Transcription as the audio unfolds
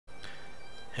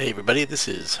Hey everybody, this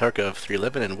is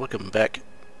Harkov311 and welcome back,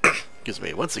 excuse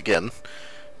me, once again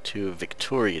to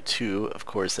Victoria 2, of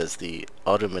course as the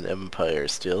Ottoman Empire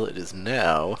still. It is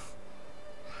now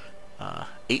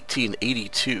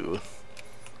 1882,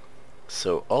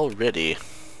 so already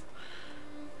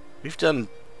we've done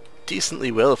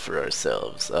decently well for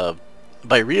ourselves.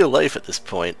 By real life at this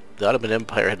point, the Ottoman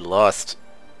Empire had lost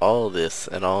all this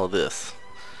and all this.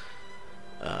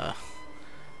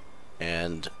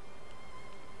 And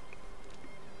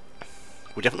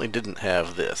we definitely didn't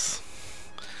have this.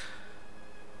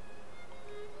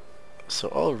 So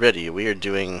already we are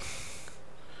doing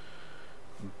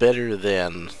better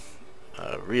than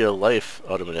real life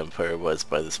Ottoman Empire was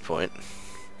by this point.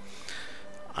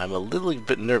 I'm a little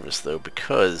bit nervous though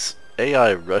because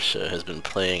AI Russia has been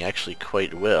playing actually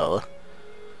quite well.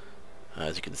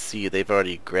 As you can see, they've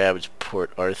already grabbed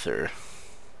Port Arthur.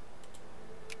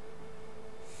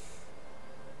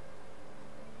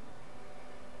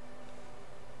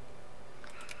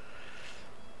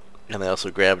 And they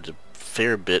also grabbed a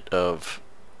fair bit of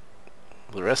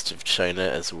the rest of China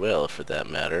as well, for that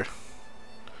matter.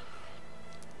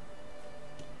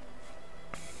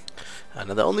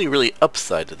 Now the only really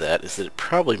upside to that is that it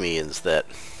probably means that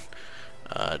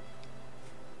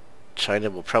China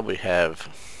will probably have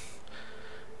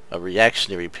a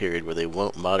reactionary period where they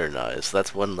won't modernize. So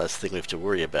that's one less thing we have to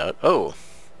worry about. Oh!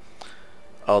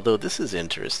 Although this is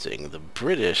interesting, the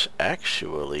British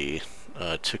actually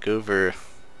took over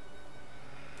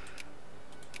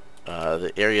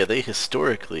the area they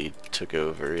historically took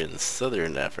over in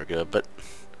southern Africa, but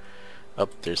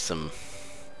there's some...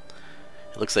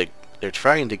 It looks like they're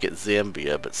trying to get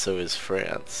Zambia, but so is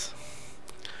France.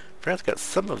 France got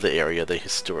some of the area they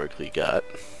historically got.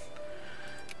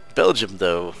 Belgium,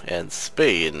 though, and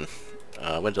Spain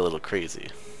went a little crazy.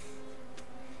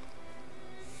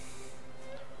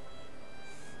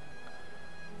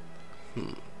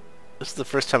 This is the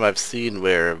first time I've seen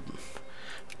where...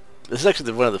 This is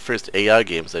actually one of the first AI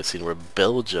games I've seen where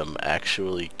Belgium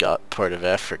actually got part of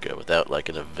Africa without like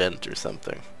an event or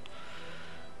something.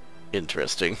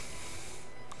 Interesting.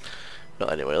 Well,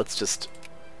 anyway, let's just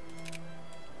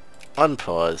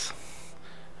unpause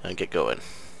and get going.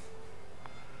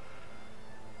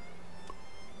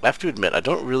 I have to admit, I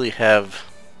don't really have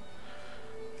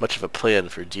much of a plan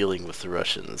for dealing with the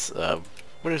Russians.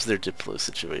 What is their Diplo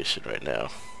situation right now?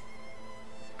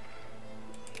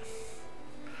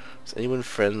 Is anyone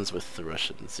friends with the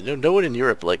Russians? You know, no one in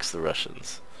Europe likes the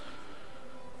Russians.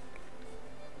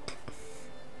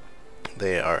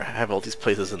 They have all these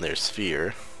places in their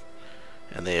sphere,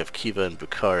 and they have Khiva and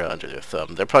Bukhara under their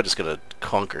thumb. They're probably just going to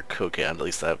conquer Kokand, at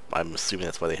least I'm assuming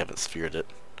that's why they haven't sphered it.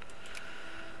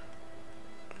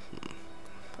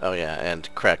 Oh yeah, and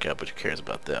Krakow, but who cares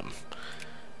about them?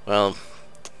 Well,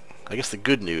 I guess the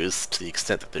good news, to the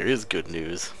extent that there is good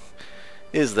news,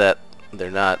 is that they're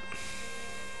not...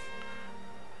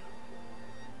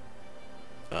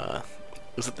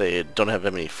 is that they don't have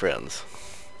that many friends.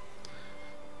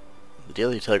 The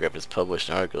Daily Telegraph has published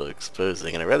an article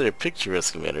exposing, in a rather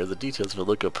picturesque manner, the details of a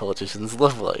local politician's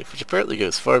love life, which apparently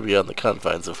goes far beyond the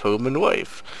confines of home and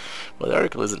wife. While the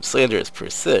article isn't slanderous per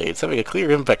se, it's having a clear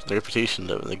impact on the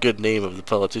reputation of the good name of the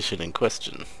politician in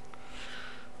question.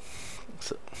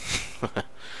 So,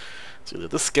 so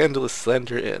this scandalous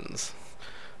slander ends.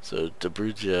 So,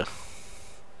 Dobruja...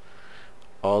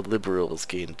 All liberals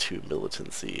gain 2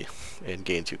 militancy and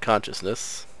gain 2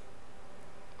 consciousness.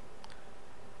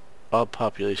 All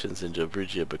populations in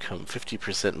Dobruja become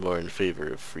 50% more in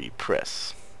favor of free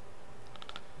press.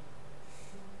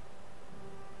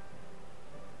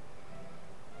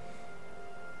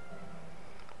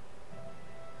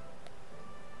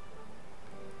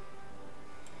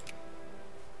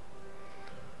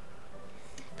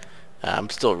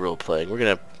 I'm still role-playing. We're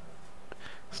gonna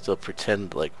still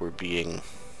pretend like we're being...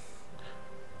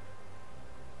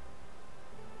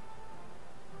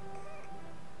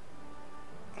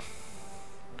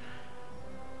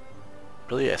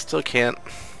 Really, I still can't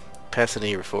pass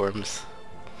any reforms.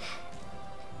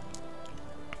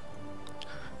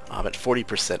 I'm at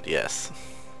 40%, yes.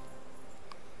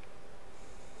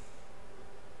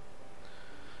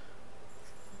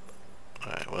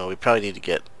 Alright, well, we probably need to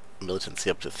get militancy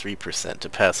up to 3% to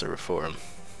pass a reform.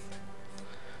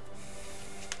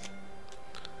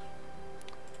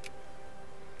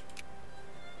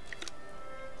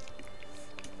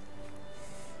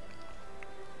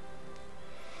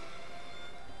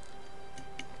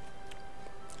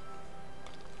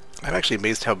 I'm actually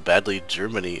amazed how badly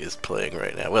Germany is playing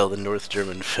right now. Well, the North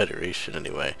German Federation,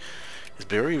 anyway. Is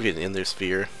Bavaria in their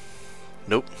sphere?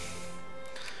 Nope.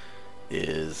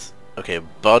 Is... Okay,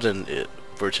 Baden...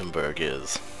 Württemberg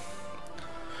is.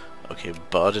 Okay,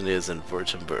 Baden is in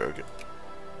Württemberg.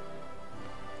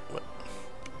 What?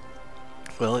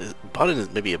 Well, Baden is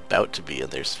maybe about to be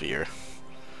in their sphere.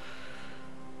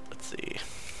 Let's see.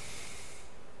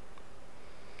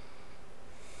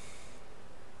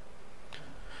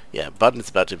 Yeah, Baden is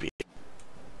about to be.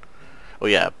 Oh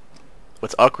yeah.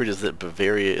 What's awkward is that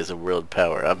Bavaria is a world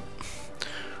power.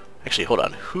 Actually, hold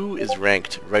on. Who is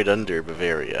ranked right under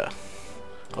Bavaria?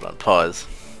 Hold on, pause.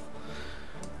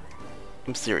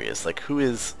 I'm serious. Like, who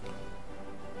is...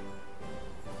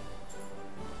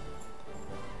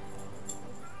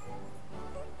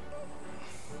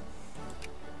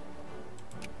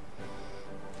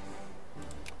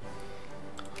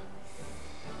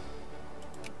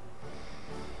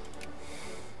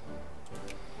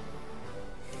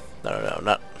 No,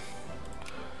 not...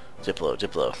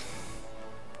 Diplo.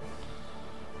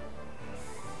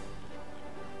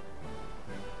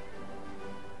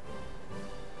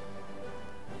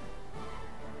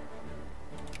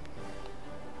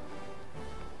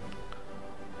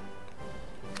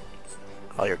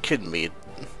 Oh, you're kidding me.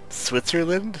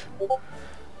 Switzerland?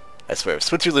 I swear, if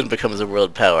Switzerland becomes a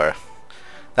world power,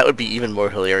 that would be even more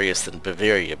hilarious than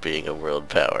Bavaria being a world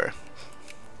power.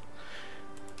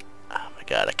 Oh my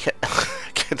god, I can't... I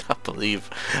cannot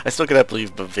believe... I still cannot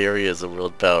believe Bavaria is a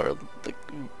world power. Like,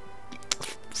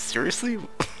 seriously?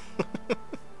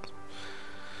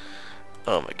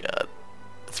 Oh my god.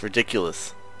 It's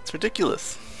ridiculous. It's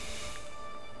ridiculous.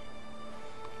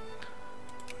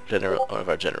 One of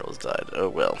our generals died. Oh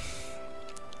well.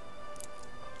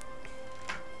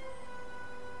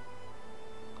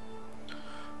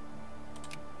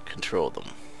 Control them.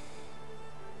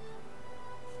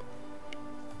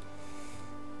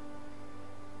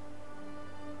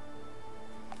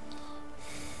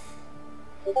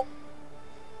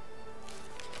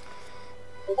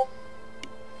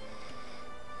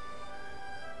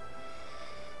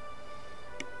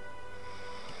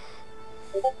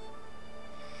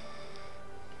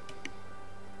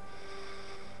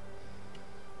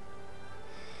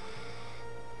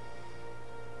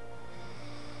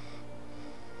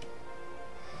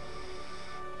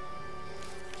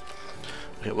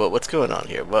 Okay, well, what's going on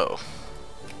here? Whoa.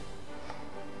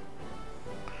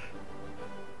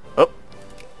 Oh.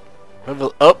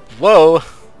 Oh, whoa.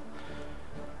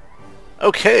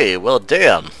 Okay, well,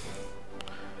 damn.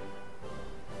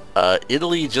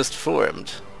 Italy just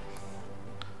formed.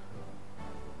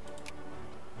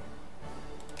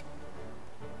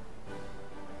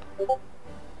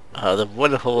 The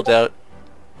one holdout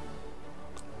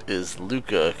is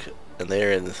Lucca, and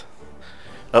they're in...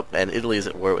 Oh, and Italy is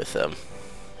at war with them.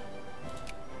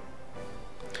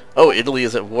 Oh, Italy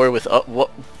is at war with...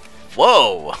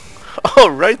 Whoa! Oh,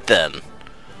 right then.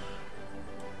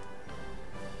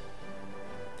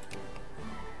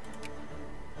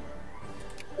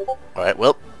 Alright,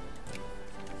 well.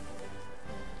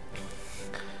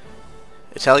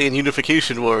 Italian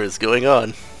unification war is going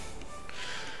on.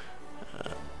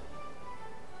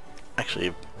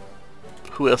 Actually,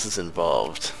 who else is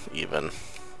involved, even?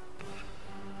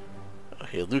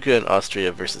 Okay, Lucca and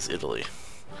Austria versus Italy.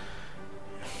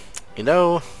 You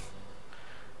know,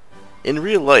 in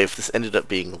real life, this ended up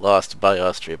being lost by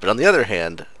Austria, but on the other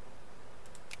hand,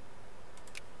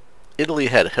 Italy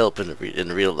had help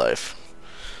in real life.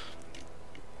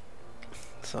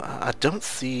 So I don't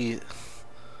see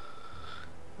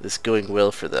this going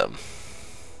well for them.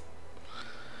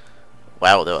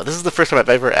 Wow, though, this is the first time I've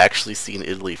ever actually seen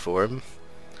Italy form,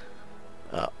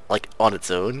 like, on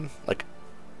its own. Like,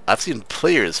 I've seen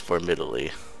players form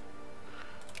Italy.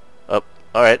 Oh,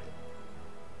 alright.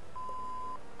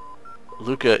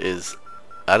 Lucca is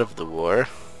out of the war.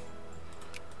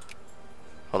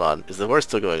 Hold on, is the war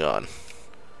still going on?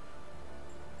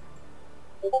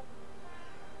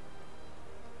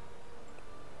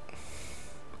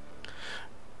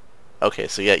 Okay,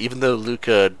 so yeah, even though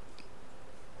Lucca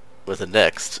was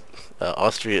annexed,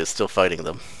 Austria is still fighting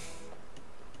them.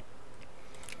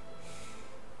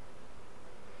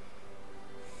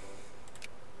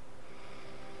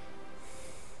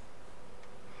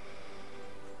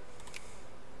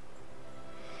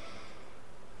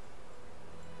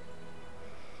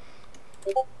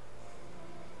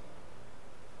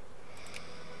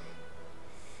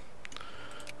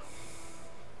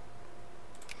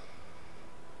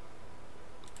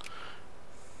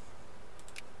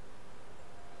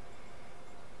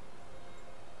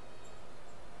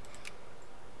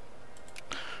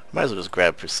 Might as well just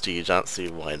grab prestige. I don't see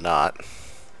why not.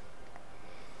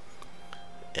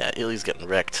 Yeah, Italy's getting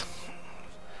wrecked.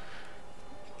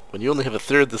 When you only have a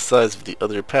third the size of the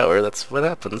other power, that's what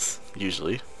happens,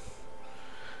 usually.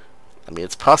 I mean,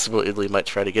 it's possible Italy might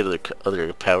try to get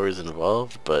other powers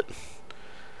involved, but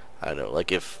I don't know.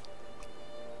 Like if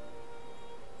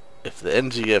the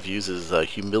NGF uses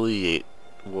humiliate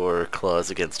war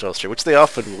clause against Austria, which they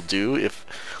often will do, if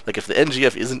the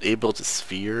NGF isn't able to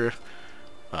sphere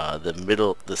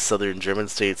the southern German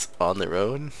states on their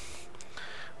own,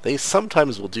 they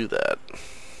sometimes will do that.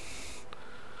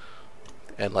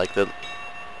 And like the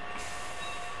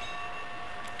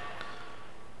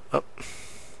oh.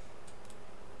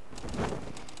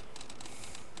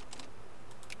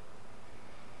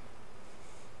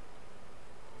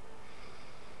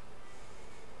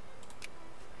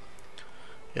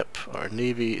 Yep, our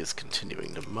navy is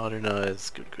continuing to modernize.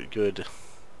 Good, good, good.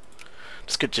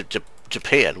 Just good.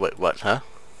 Japan. What? Huh?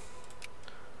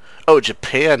 Oh,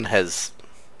 Japan has.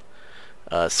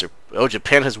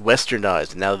 Japan has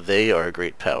westernized. Now they are a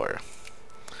great power.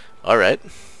 All right.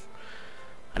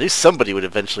 I knew somebody would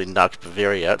eventually knock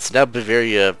Bavaria out. So now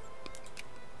Bavaria,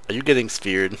 are you getting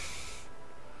sphered?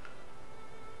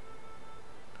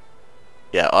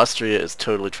 Yeah, Austria is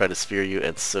totally trying to sphere you,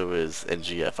 and so is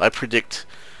NGF. I predict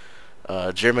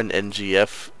German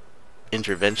NGF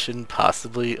intervention,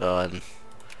 possibly on...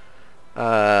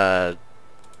 alright.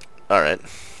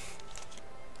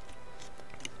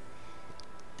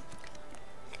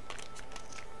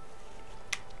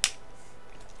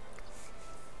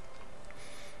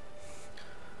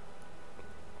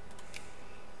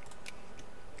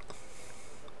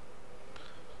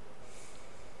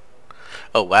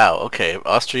 Oh wow, okay.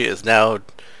 Austria is now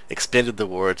expanded the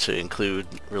war to include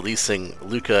releasing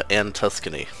Lucca and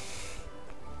Tuscany.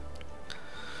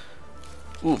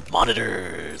 Ooh,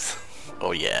 monitors!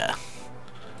 Oh yeah.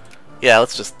 Yeah,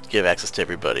 let's just give access to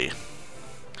everybody.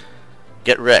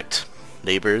 Get wrecked,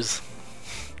 neighbors.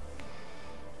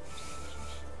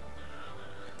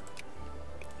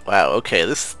 Wow,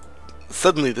 okay,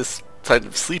 suddenly this kind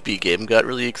of sleepy game got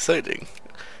really exciting.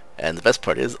 And the best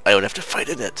part is, I don't have to fight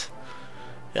in it.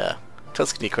 Yeah.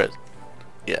 Tuscany credit.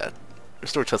 Yeah.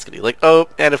 Restore Tuscany. Like, oh,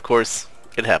 and of course,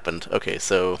 it happened. Okay,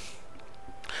 so...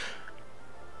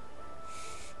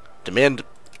 Demand...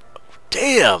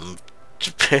 Damn!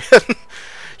 Japan!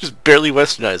 Just barely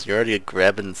westernized. You're already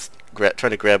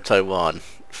trying to grab Taiwan.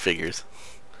 Figures.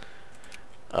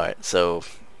 Alright, so...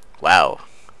 Wow.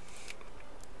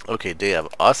 Okay, damn.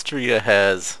 Austria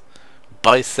has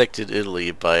bisected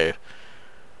Italy by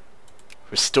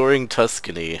restoring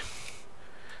Tuscany,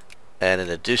 and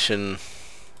in addition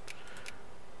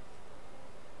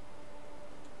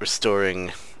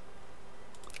restoring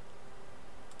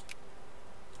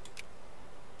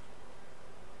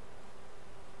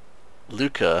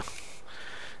Lucca,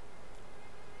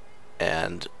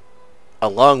 and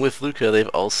along with Lucca they've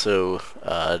also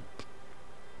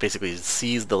basically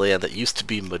seized the land that used to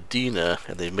be Modena,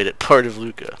 and they've made it part of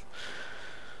Lucca.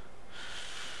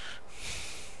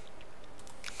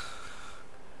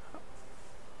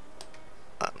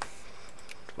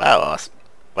 Wow,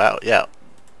 wow, yeah.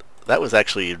 That was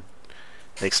actually an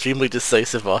extremely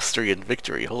decisive Austrian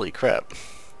victory. Holy crap.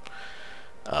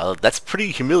 That's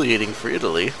pretty humiliating for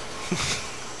Italy.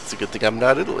 It's a good thing I'm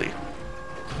not Italy.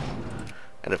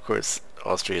 And of course,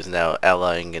 Austria is now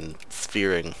allying and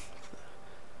sphering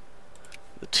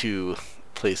the two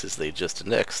places they just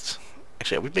annexed.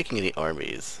 Actually, are we making any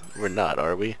armies? We're not,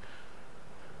 are we?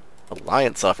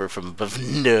 Alliance offer from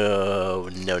No.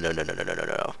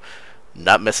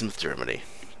 Not messing with Germany.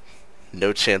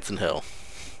 No chance in hell.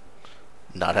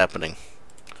 Not happening.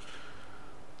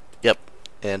 Yep.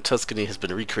 And Tuscany has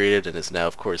been recreated and is now,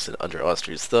 of course, under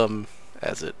Austria's thumb,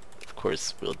 as it, of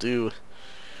course, will do.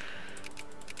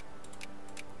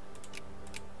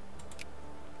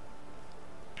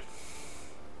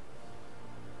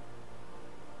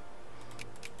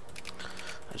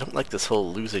 I don't like this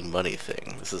whole losing money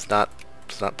thing. Does not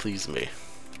please me.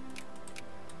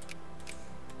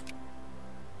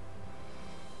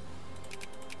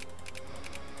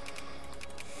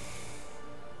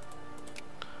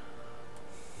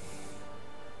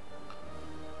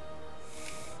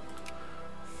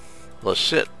 Well,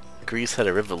 shit. Greece had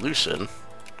a revolution.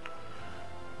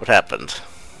 What happened?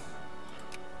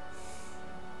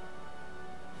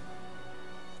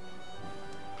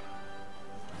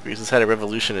 Greece has had a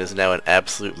revolution and is now an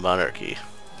absolute monarchy.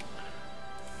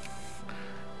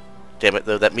 Damn it,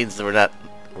 though, that means that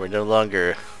we're no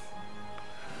longer...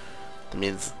 That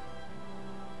means...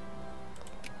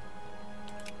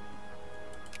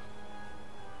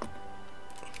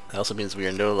 That also means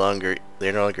they're no longer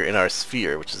in our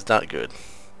sphere, which is not good.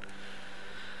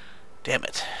 Damn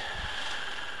it.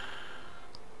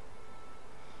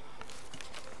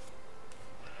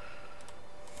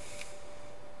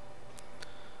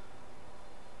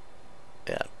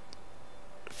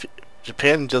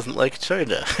 Japan doesn't like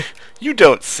China. You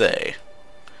don't say.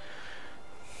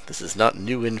 This is not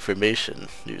new information,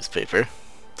 newspaper.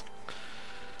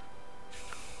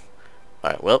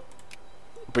 Alright, well,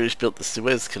 British built the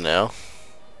Suez Canal,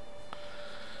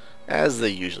 as they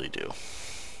usually do.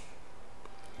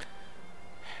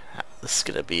 This is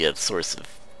gonna be a source of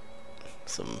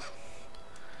some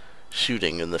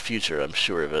shooting in the future, I'm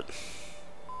sure of it.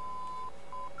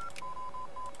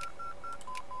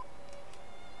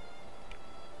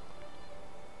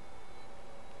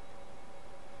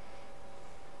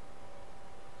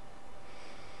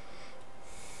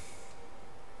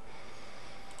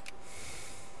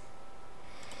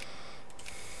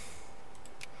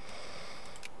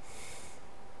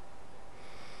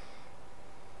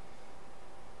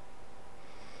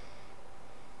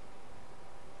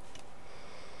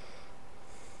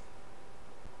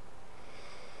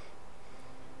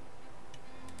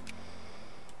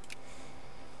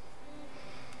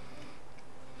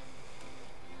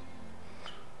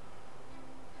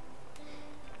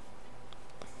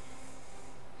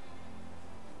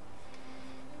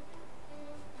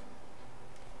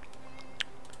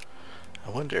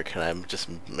 I wonder, can I just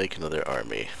make another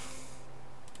army?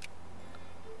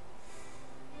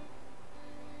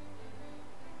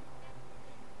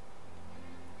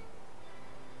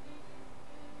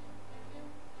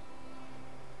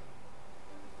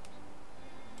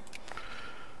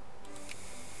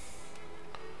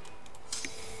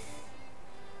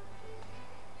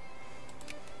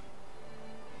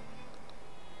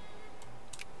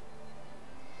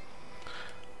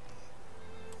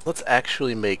 Let's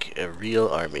actually make a real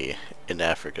army in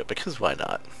Africa, because why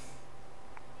not?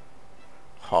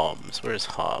 Homs. Where's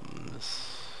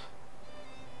Homs?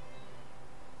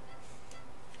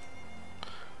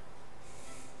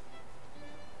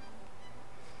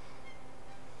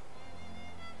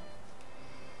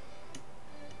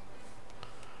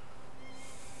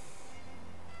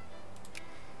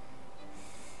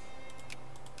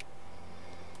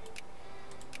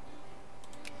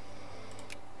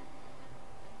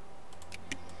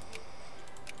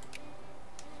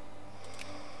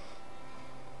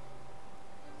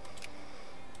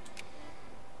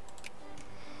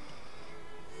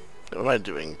 What am I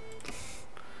doing?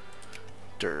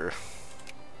 Durr.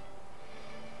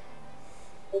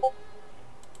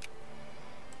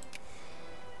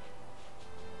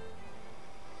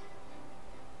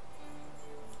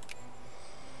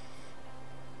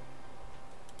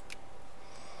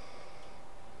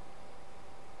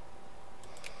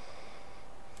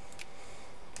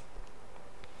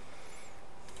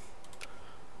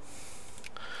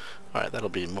 Alright, that'll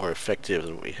be more effective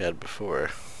than what we had before.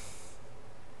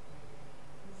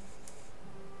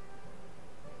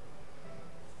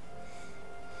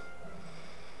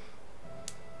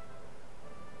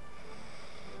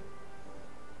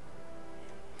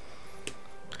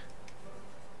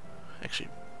 Actually,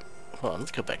 hold on,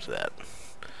 let's go back to that.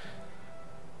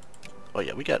 Oh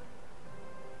yeah, we got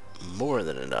more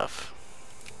than enough.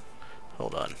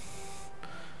 Hold on.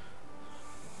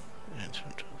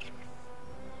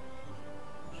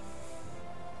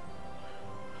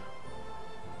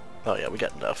 Oh yeah, we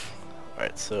got enough.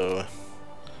 Alright, so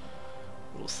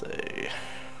we'll say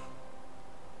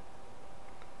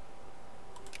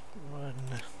 1,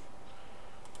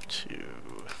 2,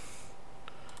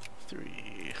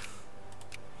 3,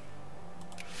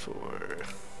 4.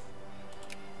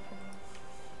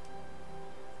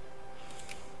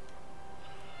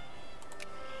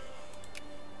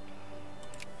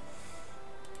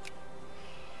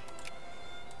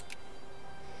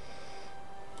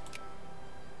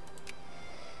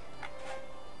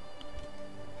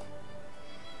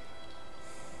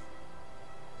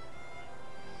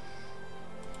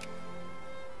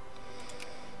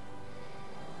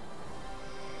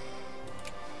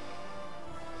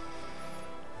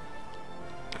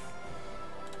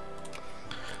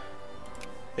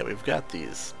 Yeah, we've got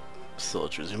these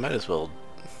soldiers. We might as well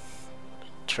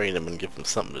train them and give them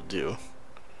something to do.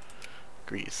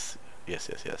 Greece. Yes,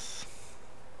 yes, yes.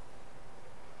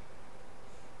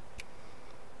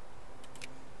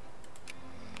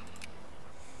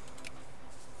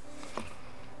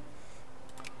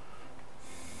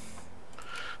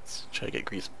 Let's try to get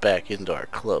Greece back into our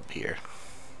club here.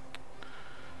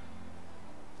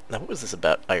 Now, what was this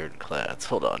about ironclads?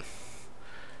 Hold on.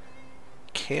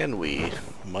 Can we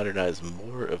modernize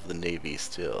more of the Navy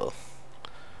still?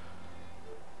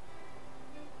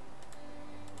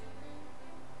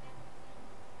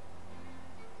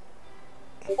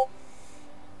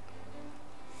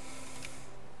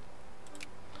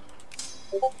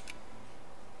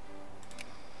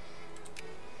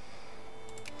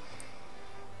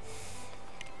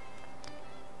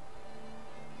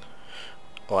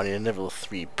 Oh, I need a level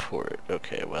 3 port.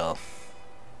 Okay, well.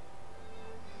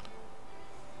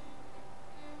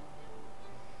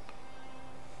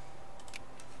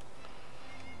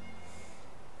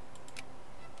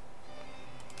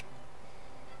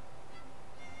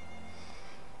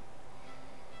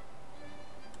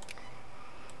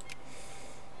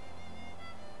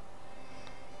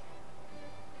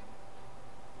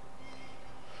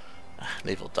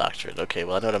 Naval Doctrine. Okay,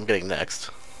 well I know what I'm getting next.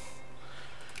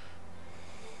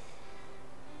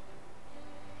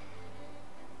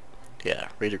 Yeah,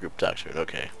 Raider Group Doctrine.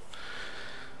 Okay.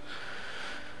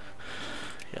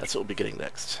 Yeah, that's what we'll be getting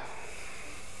next.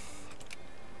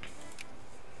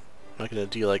 I'm not gonna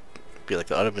be like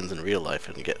the Ottomans in real life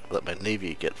and let my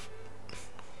navy get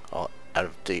all out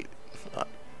of date.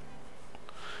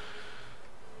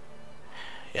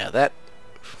 Yeah, that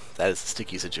is a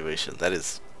sticky situation. That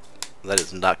is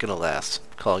not gonna last.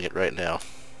 I'm calling it right now.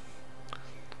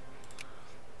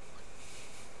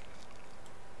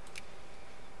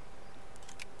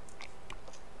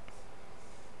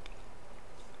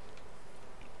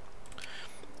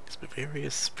 Is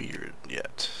Bavaria speared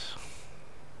yet?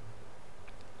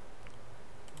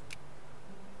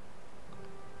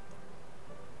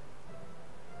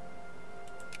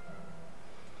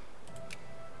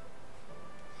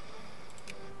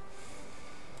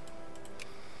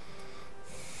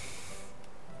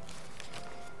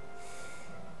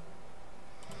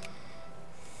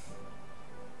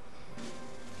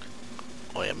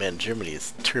 Oh yeah, man, Germany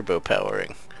is turbo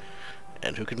powering,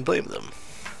 and who can blame them?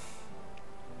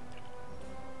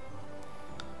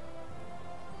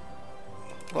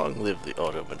 Long live the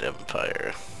Ottoman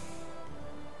Empire.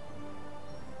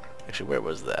 Actually, where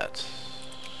was that?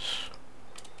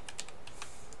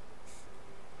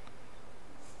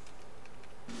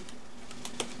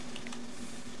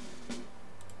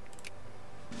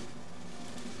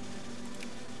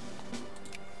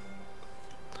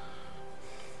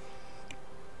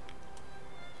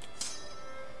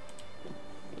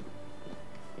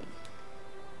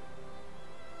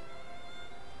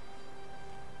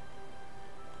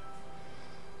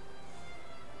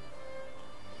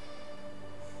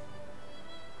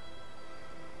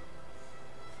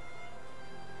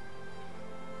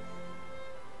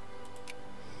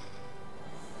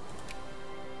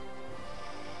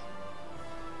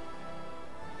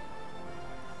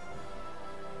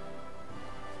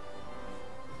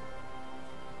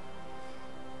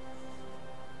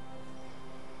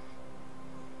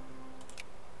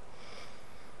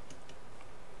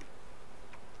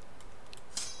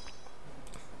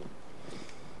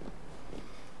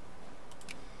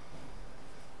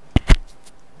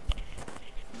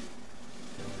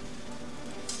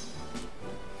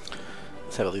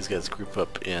 Let's have all these guys group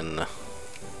up in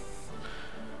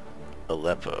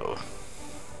Aleppo.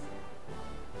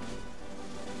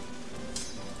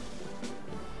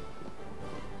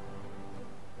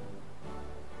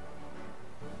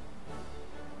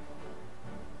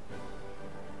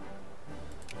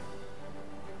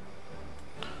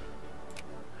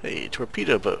 Hey,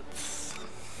 torpedo boats.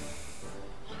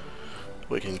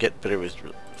 We can get better with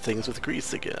things with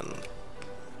Greece again.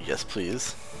 Yes,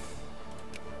 please.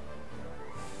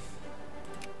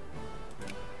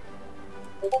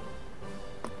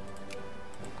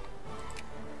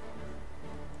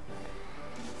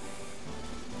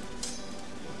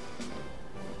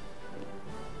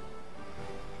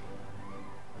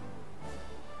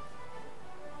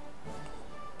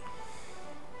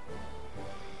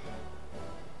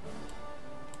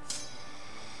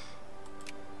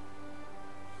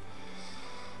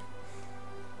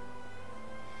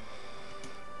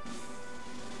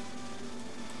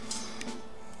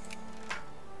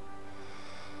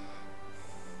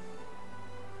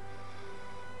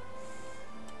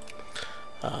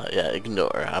 Yeah,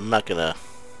 ignore. I'm not gonna...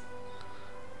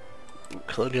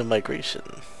 Colonial migration.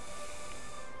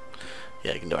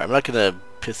 Yeah, ignore. I'm not gonna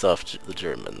piss off the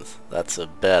Germans. That's a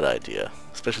bad idea.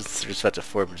 Especially since they're just about to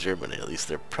form Germany. At least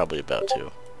they're probably about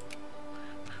to.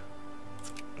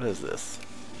 What is this?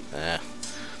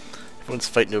 Everyone's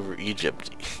fighting over Egypt.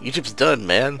 Egypt's done,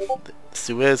 man. The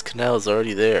Suez Canal is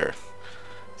already there.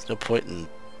 There's no point in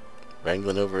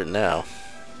wrangling over it now.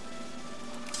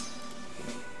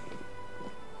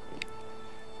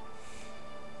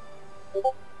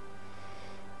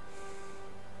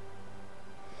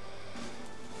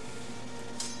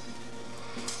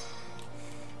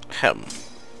 Hem.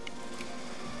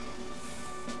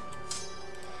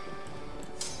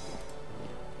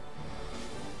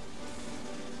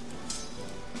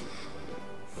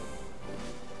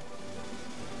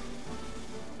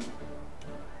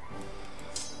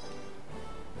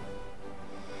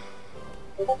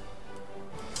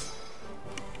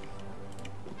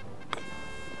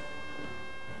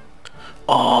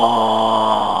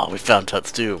 Oh, we found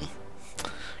Tut's tomb.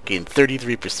 Gained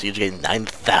 33 prestige, gained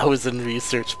 9,000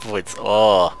 research points.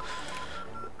 Oh,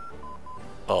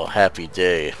 oh, happy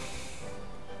day.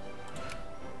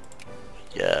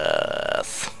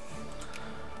 Yes.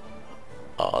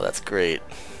 Oh, that's great.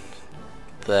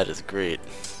 That is great.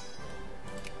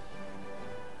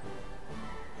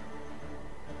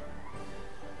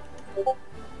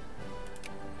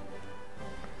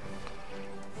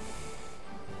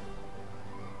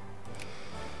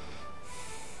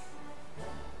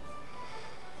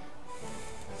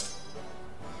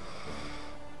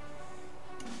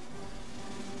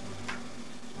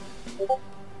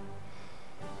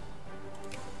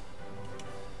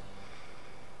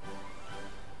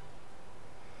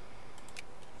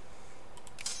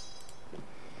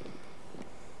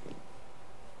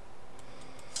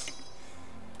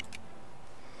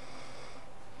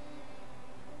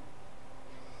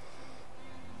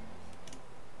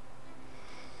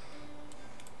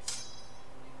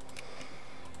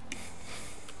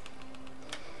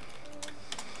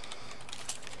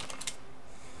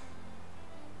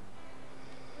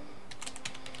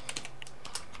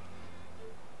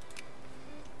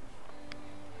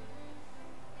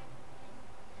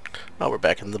 Oh, we're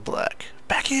back in the black.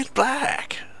 Back in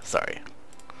black! Sorry.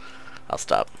 I'll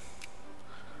stop.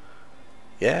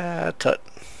 Yeah, Tut.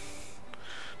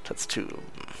 Tut's tomb.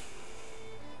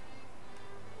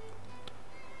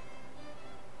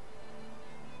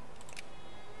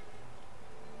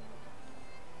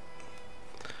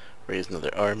 Raised another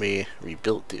army,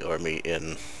 rebuilt the army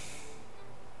in...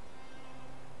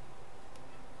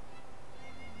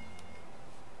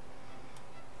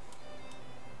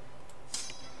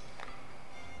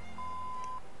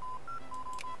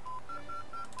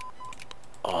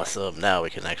 Awesome, now we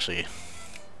can actually...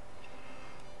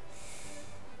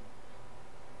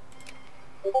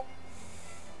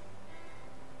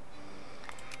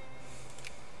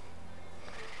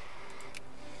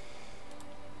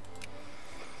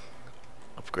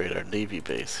 upgrade our navy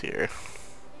base here.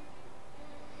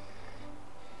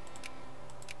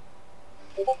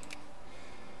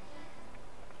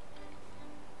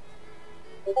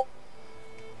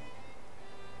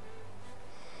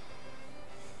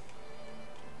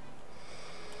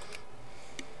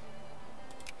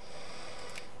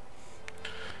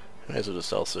 Might as well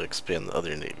just also expand the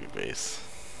other navy base.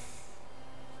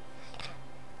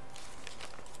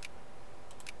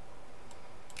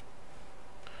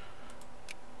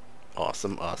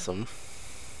 Awesome, awesome.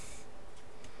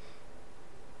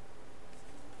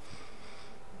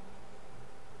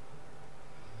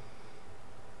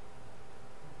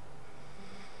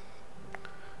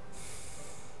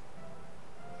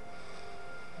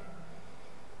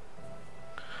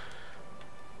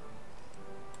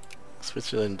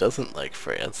 Switzerland doesn't like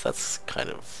France. That's kind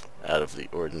of out of the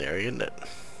ordinary, isn't it?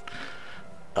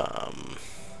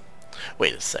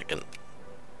 Wait a second.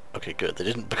 Okay, good. They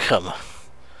didn't become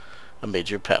a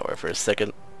major power. For a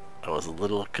second, I was a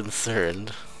little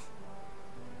concerned.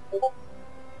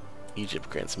 Egypt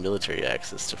grants military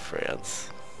access to France.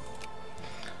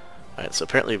 Alright, so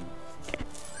apparently...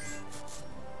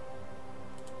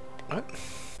 What?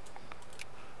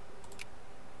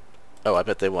 Oh, I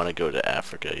bet they want to go to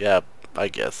Africa. Yeah, I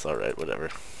guess. Alright, whatever.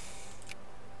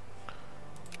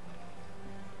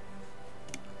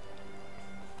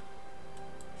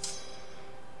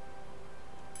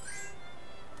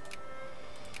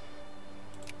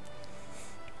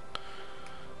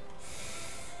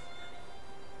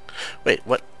 Wait,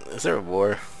 what? Is there a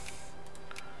war?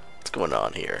 What's going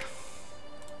on here?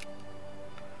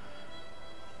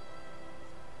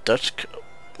 Dutch...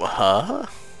 Huh?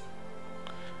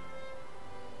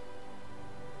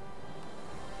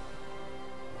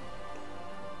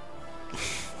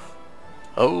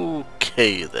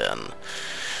 Okay, then.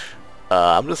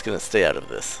 I'm just gonna stay out of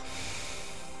this.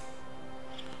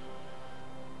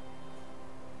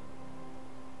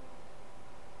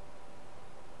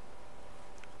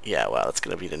 Yeah, wow, that's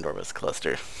gonna be an enormous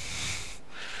cluster.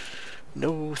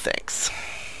 No thanks.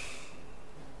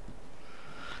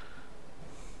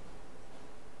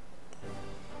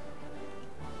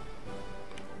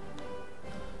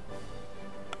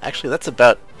 Actually, that's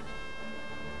about...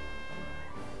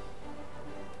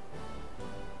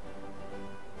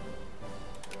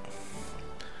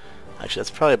 Actually,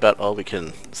 that's probably about all we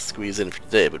can squeeze in for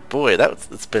today, but boy,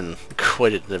 it's been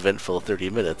quite an eventful 30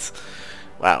 minutes.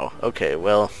 Wow, okay,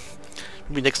 well,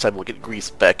 maybe next time we'll get Greece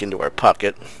back into our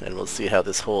pocket, and we'll see how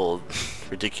this whole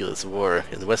ridiculous war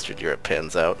in Western Europe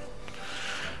pans out.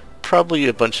 Probably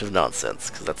a bunch of nonsense,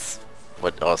 because that's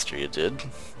what Austria did.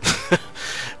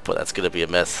 But that's going to be a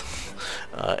mess.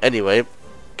 Anyway,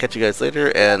 catch you guys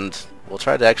later, and we'll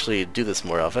try to actually do this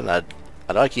more often. I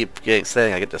know I keep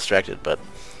saying I get distracted, but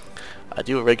I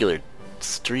do a regular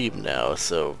stream now,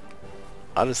 so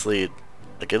honestly,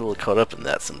 I get a little caught up in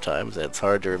that sometimes, and it's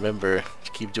hard to remember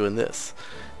to keep doing this.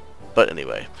 But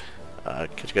anyway,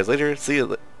 catch you guys later. See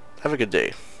you. Have a good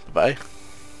day. Bye.